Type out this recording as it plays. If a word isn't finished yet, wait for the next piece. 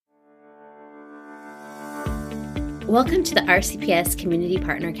Welcome to the RCPS Community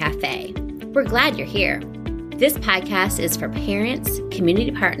Partner Cafe. We're glad you're here. This podcast is for parents,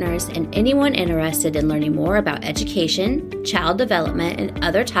 community partners, and anyone interested in learning more about education, child development, and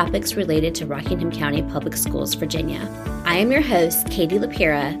other topics related to Rockingham County Public Schools, Virginia. I am your host, Katie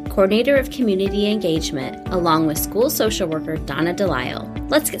Lapira, Coordinator of Community Engagement, along with school social worker Donna Delisle.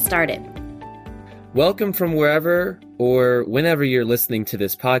 Let's get started. Welcome from wherever or whenever you're listening to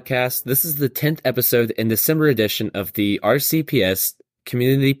this podcast. This is the 10th episode and December edition of the RCPS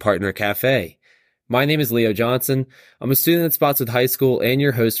Community Partner Cafe. My name is Leo Johnson. I'm a student at Spotswood High School and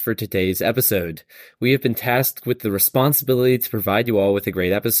your host for today's episode. We have been tasked with the responsibility to provide you all with a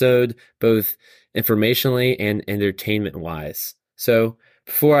great episode, both informationally and entertainment-wise. So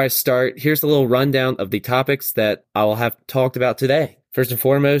before I start, here's a little rundown of the topics that I'll have talked about today. First and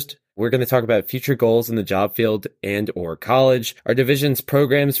foremost, we're going to talk about future goals in the job field and or college, our division's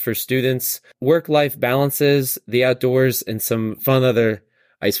programs for students, work-life balances, the outdoors, and some fun other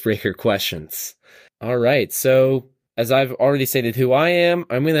icebreaker questions. All right, so as I've already stated who I am,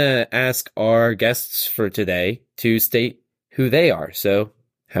 I'm going to ask our guests for today to state who they are. So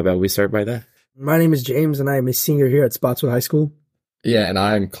how about we start by that? My name is James, and I am a senior here at Spotswood High School. Yeah, and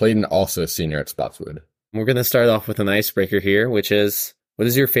I'm Clayton, also a senior at Spotswood. We're going to start off with an icebreaker here, which is, what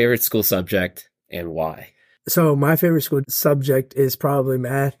is your favorite school subject and why? So my favorite school subject is probably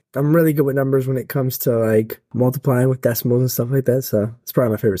math. I'm really good with numbers when it comes to like multiplying with decimals and stuff like that. So it's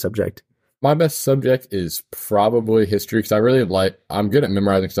probably my favorite subject. My best subject is probably history because I'm good at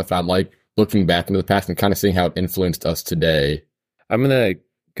memorizing stuff. And I like looking back into the past and kind of seeing how it influenced us today. I'm going to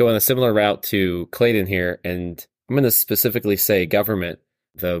go on a similar route to Clayton here, and I'm going to specifically say government,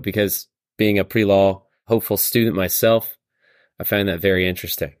 though, because being a pre-law hopeful student myself, I find that very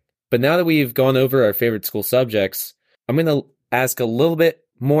interesting. But now that we've gone over our favorite school subjects, I'm going to ask a little bit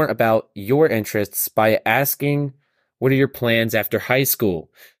more about your interests by asking, what are your plans after high school?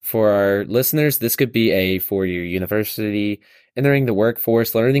 For our listeners, this could be a four-year university, entering the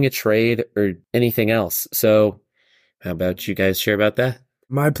workforce, learning a trade, or anything else. So how about you guys share about that?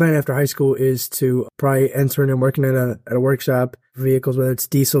 My plan after high school is to probably enter in and working at a workshop for vehicles, whether it's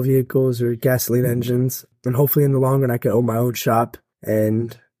diesel vehicles or gasoline engines. And hopefully in the long run, I can own my own shop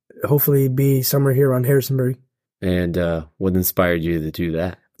and hopefully be somewhere here around Harrisonburg. And what inspired you to do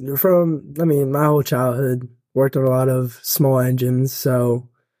that? My whole childhood, worked on a lot of small engines, so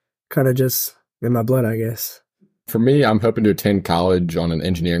kind of just in my blood, I guess. For me, I'm hoping to attend college on an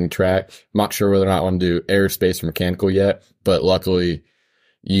engineering track. I'm not sure whether or not I want to do aerospace or mechanical yet, but luckily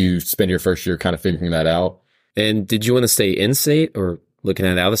you spend your first year kind of figuring that out. And did you want to stay in-state or looking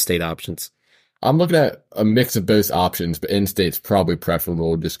at out-of-state options? I'm looking at a mix of both options, but in-state's probably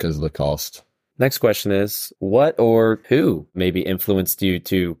preferable just because of the cost. Next question is, what or who maybe influenced you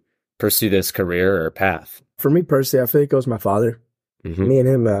to pursue this career or path? For me personally, I feel like it was my father. Mm-hmm. Me and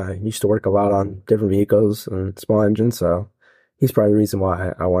him used to work a lot on different vehicles and small engines, so he's probably the reason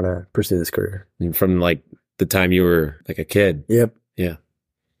why I want to pursue this career. From like the time you were like a kid? Yep. Yeah.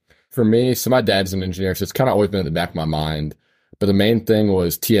 For me, so my dad's an engineer, so it's kind of always been at the back of my mind. But the main thing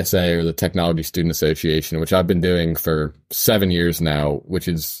was TSA, or the Technology Student Association, which I've been doing for 7 years now, which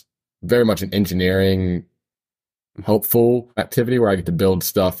is very much an engineering hopeful activity where I get to build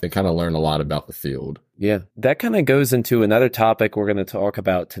stuff and kind of learn a lot about the field. Yeah, that kind of goes into another topic we're going to talk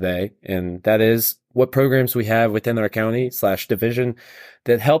about today, and that is what programs we have within our county/division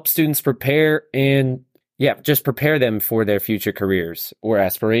that help students prepare and just prepare them for their future careers or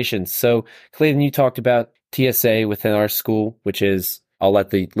aspirations. So, Clayton, you talked about TSA within our school, which is, I'll let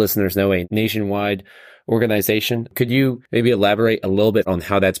the listeners know, a nationwide organization. Could you maybe elaborate a little bit on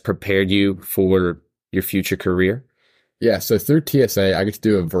how that's prepared you for your future career? Yeah, so through TSA, I get to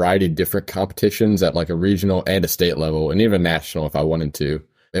do a variety of different competitions at like a regional and a state level, and even national if I wanted to.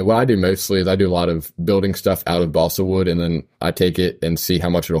 And what I do mostly is I do a lot of building stuff out of balsa wood, and then I take it and see how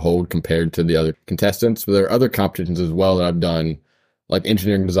much it'll hold compared to the other contestants. But there are other competitions as well that I've done, like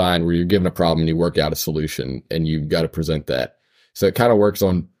engineering design, where you're given a problem and you work out a solution, and you've got to present that. So it kind of works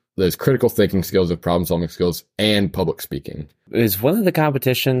on those critical thinking skills, of problem solving skills, and public speaking. Is one of the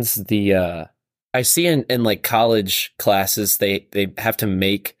competitions I see in like college classes, they have to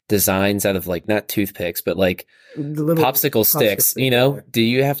make designs out of like not toothpicks, but like popsicle sticks, you know? Do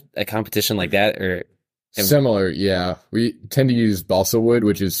you have a competition like that or? Similar, yeah. We tend to use balsa wood,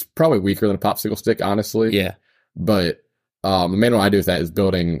 which is probably weaker than a popsicle stick, honestly. Yeah. But the main one I do with that is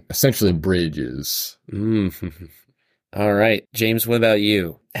building essentially bridges. Mm-hmm. All right. James, what about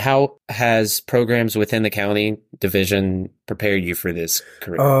you? How has programs within the county division prepared you for this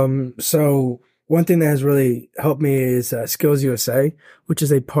career? So one thing that has really helped me is Skills USA, which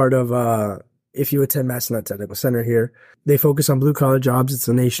is a part of if you attend Massanutten Technical Center here, they focus on blue-collar jobs. It's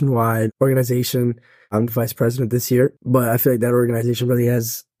a nationwide organization. I'm the vice president this year, but I feel like that organization really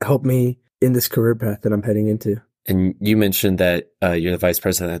has helped me in this career path that I'm heading into. And you mentioned that you're the vice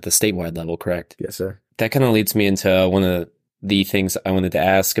president at the statewide level, correct? Yes, sir. That kind of leads me into one of the things I wanted to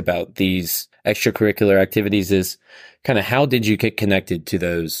ask about these extracurricular activities is kind of how did you get connected to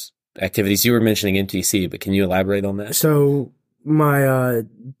those activities? You were mentioning MTC, but can you elaborate on that? So my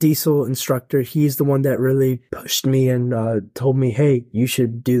diesel instructor, he's the one that really pushed me and told me, hey, you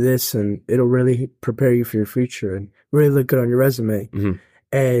should do this and it'll really prepare you for your future and really look good on your resume. Mm-hmm.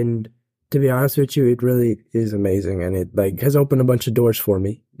 And to be honest with you, it really is amazing, and it has opened a bunch of doors for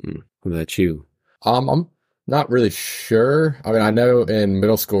me. What about you? I'm not really sure. I mean, I know in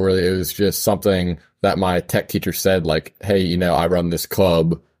middle school, really, it was just something that my tech teacher said, like, hey, I run this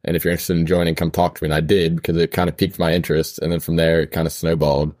club, and if you're interested in joining, come talk to me. And I did, because it kind of piqued my interest, and then from there, it kind of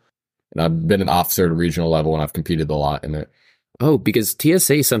snowballed. And I've been an officer at a regional level, and I've competed a lot in it. Oh, because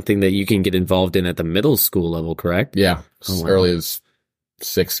TSA is something that you can get involved in at the middle school level, correct? Yeah, as early as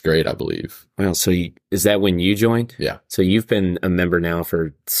 6th grade, I believe. Wow. So is that when you joined? Yeah. So you've been a member now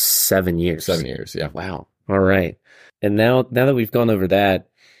for 7 years. 7 years, yeah. Wow. All right. And now that we've gone over that,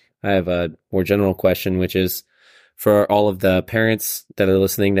 I have a more general question, which is for all of the parents that are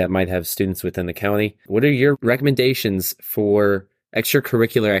listening that might have students within the county, what are your recommendations for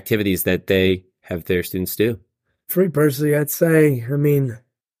extracurricular activities that they have their students do? For me personally, I'd say,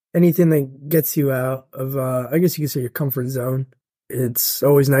 anything that gets you out of, I guess you could say, your comfort zone. It's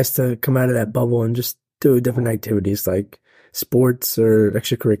always nice to come out of that bubble and just do different activities like sports or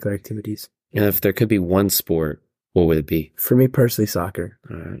extracurricular activities. And if there could be one sport, what would it be? For me personally, soccer.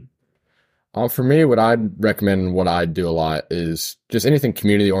 All right. For me, what I'd recommend and what I do a lot is just anything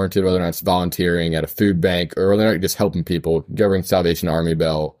community-oriented, whether or not it's volunteering at a food bank or whether or not just helping people, go ring Salvation Army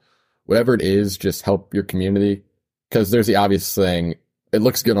bell, whatever it is, just help your community. Because there's the obvious thing. It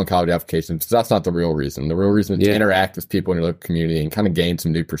looks good on college applications, but that's not the real reason. The real reason is to interact with people in your local community and kind of gain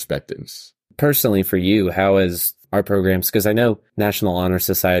some new perspectives. Personally, for you, how is our programs, because I know National Honor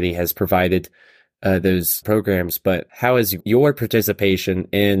Society has provided those programs, but how has your participation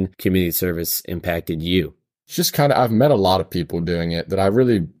in community service impacted you? It's just kind of, I've met a lot of people doing it that I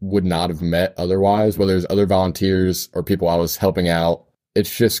really would not have met otherwise, whether it's other volunteers or people I was helping out.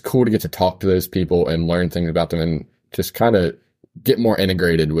 It's just cool to get to talk to those people and learn things about them and just kind of get more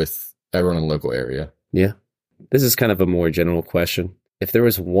integrated with everyone in the local area. Yeah. This is kind of a more general question. If there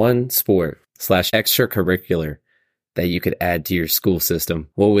was one sport / extracurricular that you could add to your school system,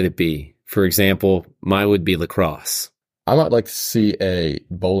 what would it be? For example, mine would be lacrosse. I might like to see a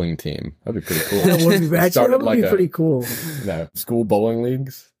bowling team. That'd be pretty cool. That would be pretty cool. School bowling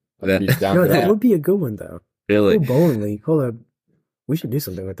leagues. That would be a good one, though. Really? School bowling league. Hold up. We should do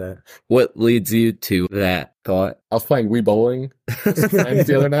something with that. What leads you to that thought? I was playing Wii bowling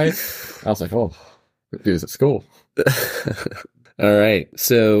the other night. I was like, oh, dude's at school. All right.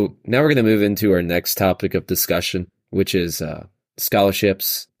 So now we're going to move into our next topic of discussion, which is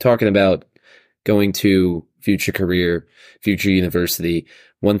scholarships, talking about going to future career, future university.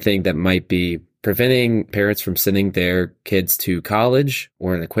 One thing that might be preventing parents from sending their kids to college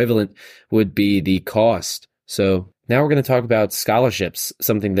or an equivalent would be the cost. So now we're going to talk about scholarships,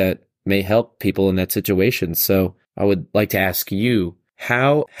 something that may help people in that situation. So I would like to ask you,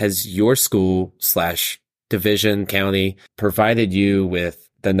 how has your school / division, county provided you with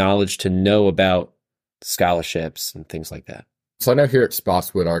the knowledge to know about scholarships and things like that? So I know here at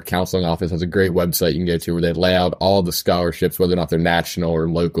Spotswood, our counseling office has a great website you can go to where they lay out all the scholarships, whether or not they're national or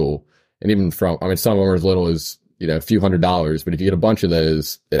local. And even some of them are as little as, a few $100s, but if you get a bunch of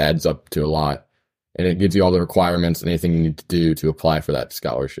those, it adds up to a lot. And it gives you all the requirements and anything you need to do to apply for that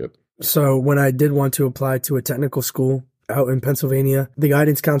scholarship. So when I did want to apply to a technical school out in Pennsylvania, the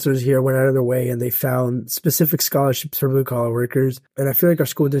guidance counselors here went out of their way and they found specific scholarships for blue-collar workers. And I feel like our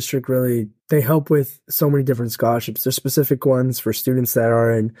school district they help with so many different scholarships. There's specific ones for students that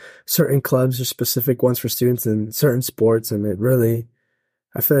are in certain clubs. There's specific ones for students in certain sports. And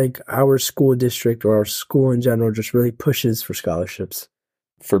I feel like our school district or our school in general just really pushes for scholarships.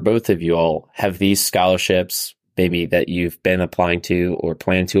 For both of you all, have these scholarships maybe that you've been applying to or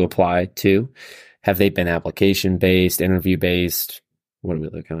plan to apply to, have they been application-based, interview-based? What are we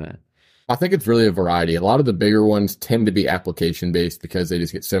looking at? I think it's really a variety. A lot of the bigger ones tend to be application-based because they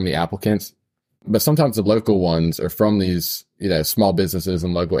just get so many applicants. But sometimes the local ones are from these, small businesses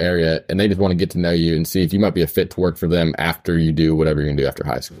in the local area, and they just want to get to know you and see if you might be a fit to work for them after you do whatever you're going to do after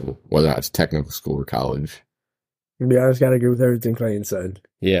high school, whether or not it's technical school or college. To be honest, gotta agree with everything Clayton said.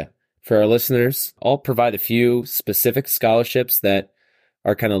 Yeah. For our listeners, I'll provide a few specific scholarships that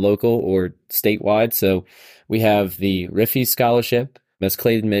are kind of local or statewide. So we have the Riffy Scholarship. As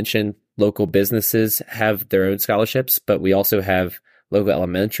Clayton mentioned, local businesses have their own scholarships, but we also have local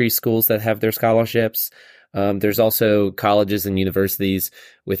elementary schools that have their scholarships. There's also colleges and universities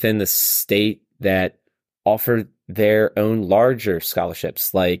within the state that offer their own larger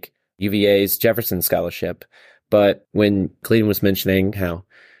scholarships, like UVA's Jefferson Scholarship. But when Clayton was mentioning how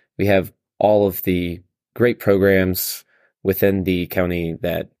we have all of the great programs within the county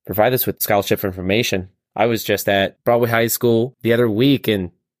that provide us with scholarship information, I was just at Broadway High School the other week,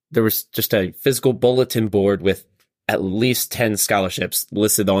 and there was just a physical bulletin board with at least 10 scholarships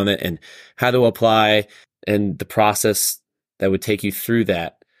listed on it and how to apply and the process that would take you through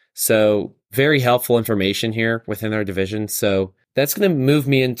that. So very helpful information here within our division. So that's going to move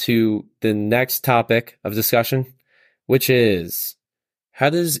me into the next topic of discussion, which is how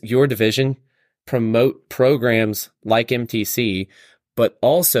does your division promote programs like MTC, but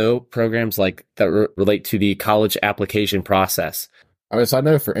also programs like that relate to the college application process? I mean, so I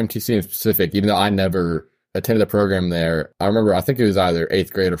know for MTC in specific, even though I never attended a program there, I remember, I think it was either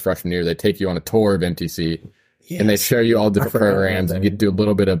 8th grade or freshman year, they take you on a tour of MTC. Yes. And they show you all different programs and you get to do a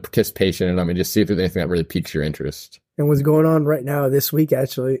little bit of participation in them and just see if there's anything that really piques your interest. And what's going on right now this week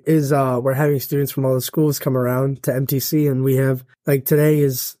actually is we're having students from all the schools come around to MTC, and we have, like, today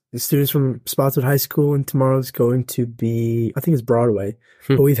is the students from Spotswood High School and tomorrow's going to be, I think it's Broadway.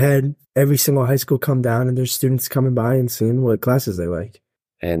 But we've had every single high school come down and there's students coming by and seeing what classes they like.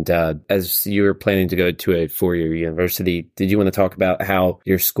 And as you were planning to go to a four-year university, did you want to talk about how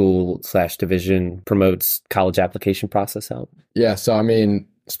your school/division promotes college application process out? Yeah, so I mean,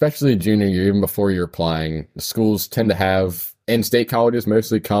 especially junior year, even before you're applying, the schools tend to have in-state colleges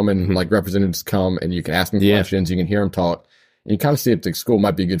mostly come and like representatives come and you can ask them questions, you can hear them talk, and you kind of see if the school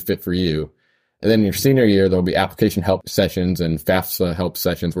might be a good fit for you. And then your senior year, there'll be application help sessions and FAFSA help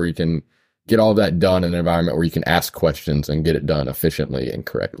sessions where you can get all that done in an environment where you can ask questions and get it done efficiently and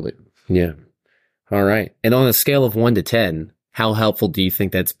correctly. Yeah. All right. And on a scale of 1 to 10, how helpful do you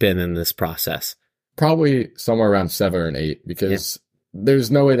think that's been in this process? Probably somewhere around 7 or an 8, because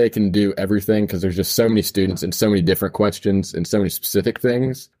there's no way they can do everything because there's just so many students and so many different questions and so many specific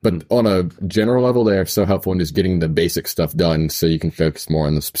things. But on a general level, they are so helpful in just getting the basic stuff done so you can focus more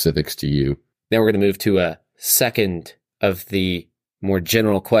on the specifics to you. Now we're going to move to a second of the more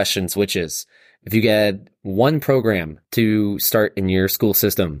general questions, which is, if you had one program to start in your school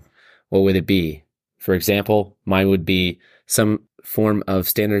system, what would it be? For example, mine would be some form of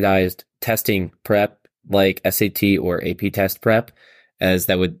standardized testing prep, like SAT or AP test prep, as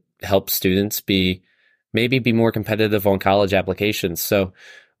that would help students maybe be more competitive on college applications. So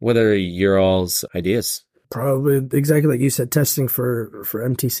what are your all's ideas? Probably exactly like you said, testing for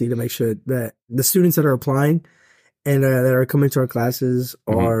MTC to make sure that the students that are applying and that are coming to our classes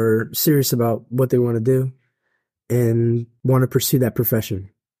are serious about what they want to do and want to pursue that profession.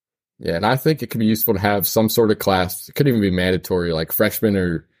 Yeah, and I think it could be useful to have some sort of class. It could even be mandatory, like freshman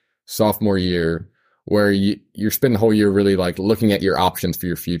or sophomore year, where you're spending the whole year really like looking at your options for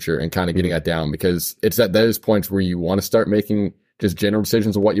your future and kind of getting that down, because it's at those points where you want to start making just general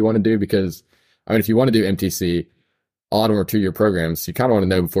decisions of what you want to do. Because, I mean, if you want to do MTC, autumn or 2-year programs, you kind of want to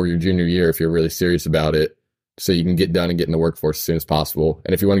know before your junior year if you're really serious about it, so you can get done and get in the workforce as soon as possible.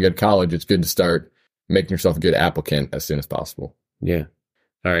 And if you want to go to college, it's good to start making yourself a good applicant as soon as possible. Yeah.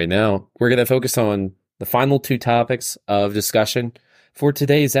 All right. Now we're going to focus on the final 2 topics of discussion for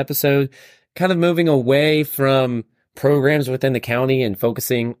today's episode, kind of moving away from programs within the county and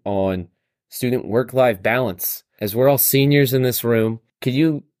focusing on student work-life balance. As we're all seniors in this room, could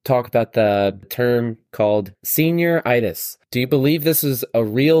you talk about the term called senioritis? Do you believe this is a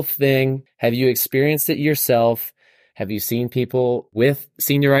real thing? Have you experienced it yourself? Have you seen people with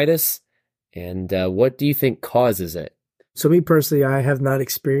senioritis? And what do you think causes it? So me personally, I have not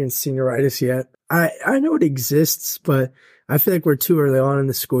experienced senioritis yet. I know it exists, but I feel like we're too early on in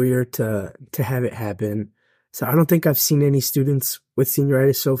the school year to have it happen. So I don't think I've seen any students with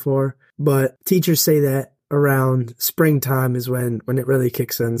senioritis so far, but teachers say that around springtime is when it really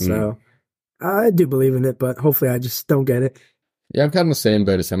kicks in. So I do believe in it, but hopefully I just don't get it. Yeah, I'm kind of in the same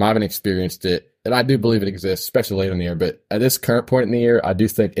boat as him. I haven't experienced it, and I do believe it exists, especially late in the year. But at this current point in the year, I do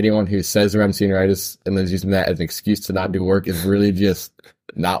think anyone who says they're having senioritis and then is using that as an excuse to not do work is really just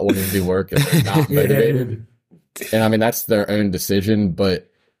not wanting to do work and not motivated. And I mean, that's their own decision, but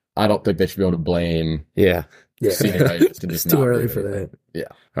I don't think they should be able to blame senioritis to just it's too early for that. Yeah.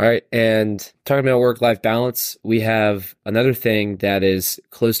 All right. And talking about work-life balance, we have another thing that is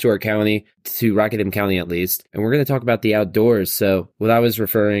close to our county, to Rockingham County at least, and we're going to talk about the outdoors. So what I was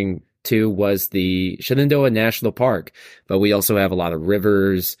referring to was the Shenandoah National Park, but we also have a lot of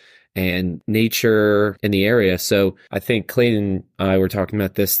rivers and nature in the area. So I think Clayton and I were talking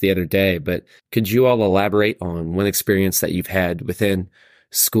about this the other day, but could you all elaborate on one experience that you've had within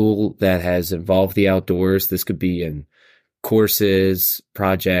school that has involved the outdoors? This could be in courses,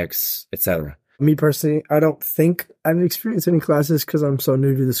 projects, etc. Me personally, I don't think I've experienced any classes because I'm so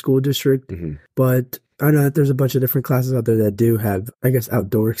new to the school district, but I know that there's a bunch of different classes out there that do have, I guess,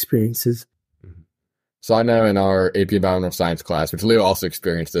 outdoor experiences. So I know in our AP Environmental Science class, which Leo also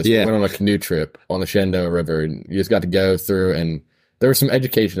experienced this, we went on a canoe trip on the Shenandoah River, and you just got to go through, and there was some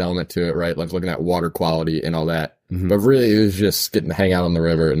education element to it, right? Like looking at water quality and all that. But really, it was just getting to hang out on the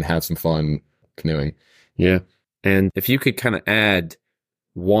river and have some fun canoeing. Yeah. And if you could kind of add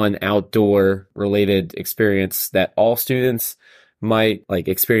one outdoor related experience that all students might like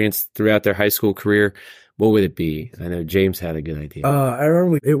experience throughout their high school career, what would it be? I know James had a good idea. I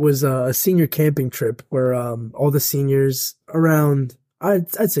remember it was a senior camping trip where all the seniors around,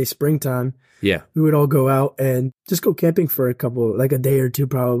 I'd say springtime, we would all go out and just go camping for a day or two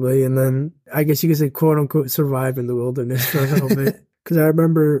probably. And then I guess you could say, quote unquote, survive in the wilderness for a little bit. Because I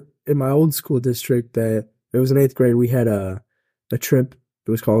remember in my old school district that it was in 8th grade, we had a trip.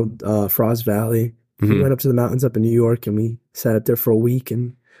 It was called Frost Valley. We went up to the mountains up in New York and we sat up there for a week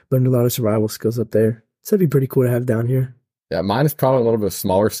and learned a lot of survival skills up there. So that'd be pretty cool to have down here. Yeah, mine is probably a little bit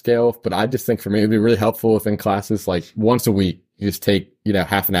smaller scale, but I just think for me it'd be really helpful if in classes like once a week you just take,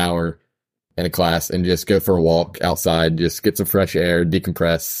 half an hour in a class and just go for a walk outside, just get some fresh air,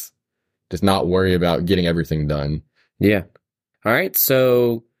 decompress, just not worry about getting everything done. Yeah. All right.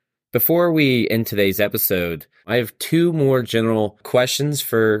 So before we end today's episode, I have 2 more general questions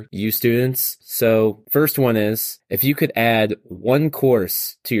for you students. So first one is, if you could add one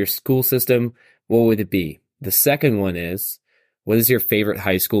course to your school system, what would it be? The second one is, what is your favorite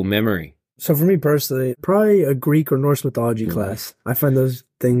high school memory? So for me personally, probably a Greek or Norse mythology class. I find those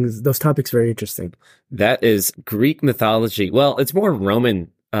topics very interesting. That is Greek mythology. Well, it's more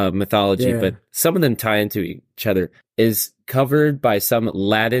Roman mythology, but some of them tie into each other. Is covered by some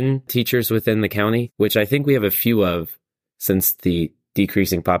Latin teachers within the county, which I think we have a few of since the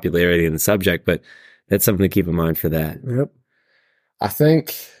decreasing popularity in the subject, but that's something to keep in mind for that. Yep. I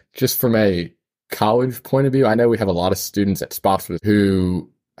think just from a college point of view, I know we have a lot of students at Spotswood who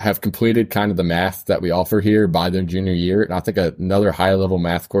have completed kind of the math that we offer here by their junior year. And I think another high level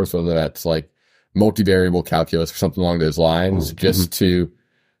math course, whether that's like multivariable calculus or something along those lines,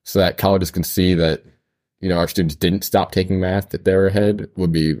 so that colleges can see that, our students didn't stop taking math, that they're ahead,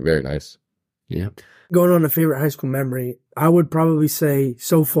 would be very nice. Yeah. Going on a favorite high school memory, I would probably say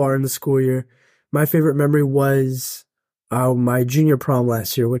so far in the school year, my favorite memory was my junior prom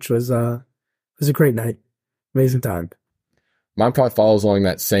last year, which was a great night. Amazing time. Mine probably follows along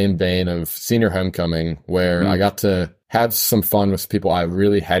that same vein of senior homecoming, where I got to have some fun with people I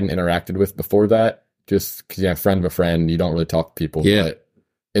really hadn't interacted with before that. Just because, friend of a friend, you don't really talk to people. Yeah. But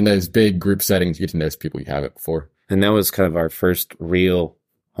in those big group settings, you get to know people you haven't before. And that was kind of our first real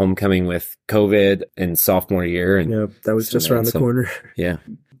homecoming with COVID in sophomore year. And that was just around the corner. Yeah.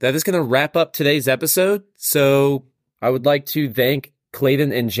 That is going to wrap up today's episode. So I would like to thank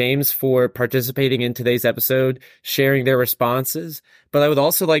Clayton and James for participating in today's episode, sharing their responses. But I would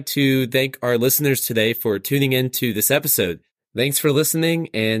also like to thank our listeners today for tuning in to this episode. Thanks for listening,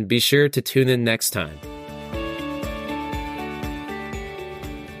 and be sure to tune in next time.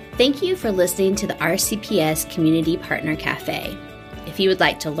 Thank you for listening to the RCPS Community Partner Cafe. If you would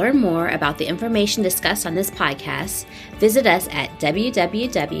like to learn more about the information discussed on this podcast, visit us at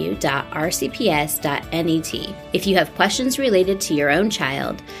www.rcps.net. If you have questions related to your own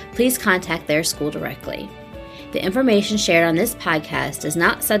child, please contact their school directly. The information shared on this podcast does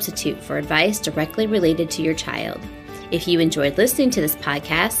not substitute for advice directly related to your child. If you enjoyed listening to this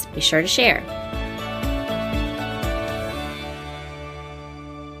podcast, be sure to share.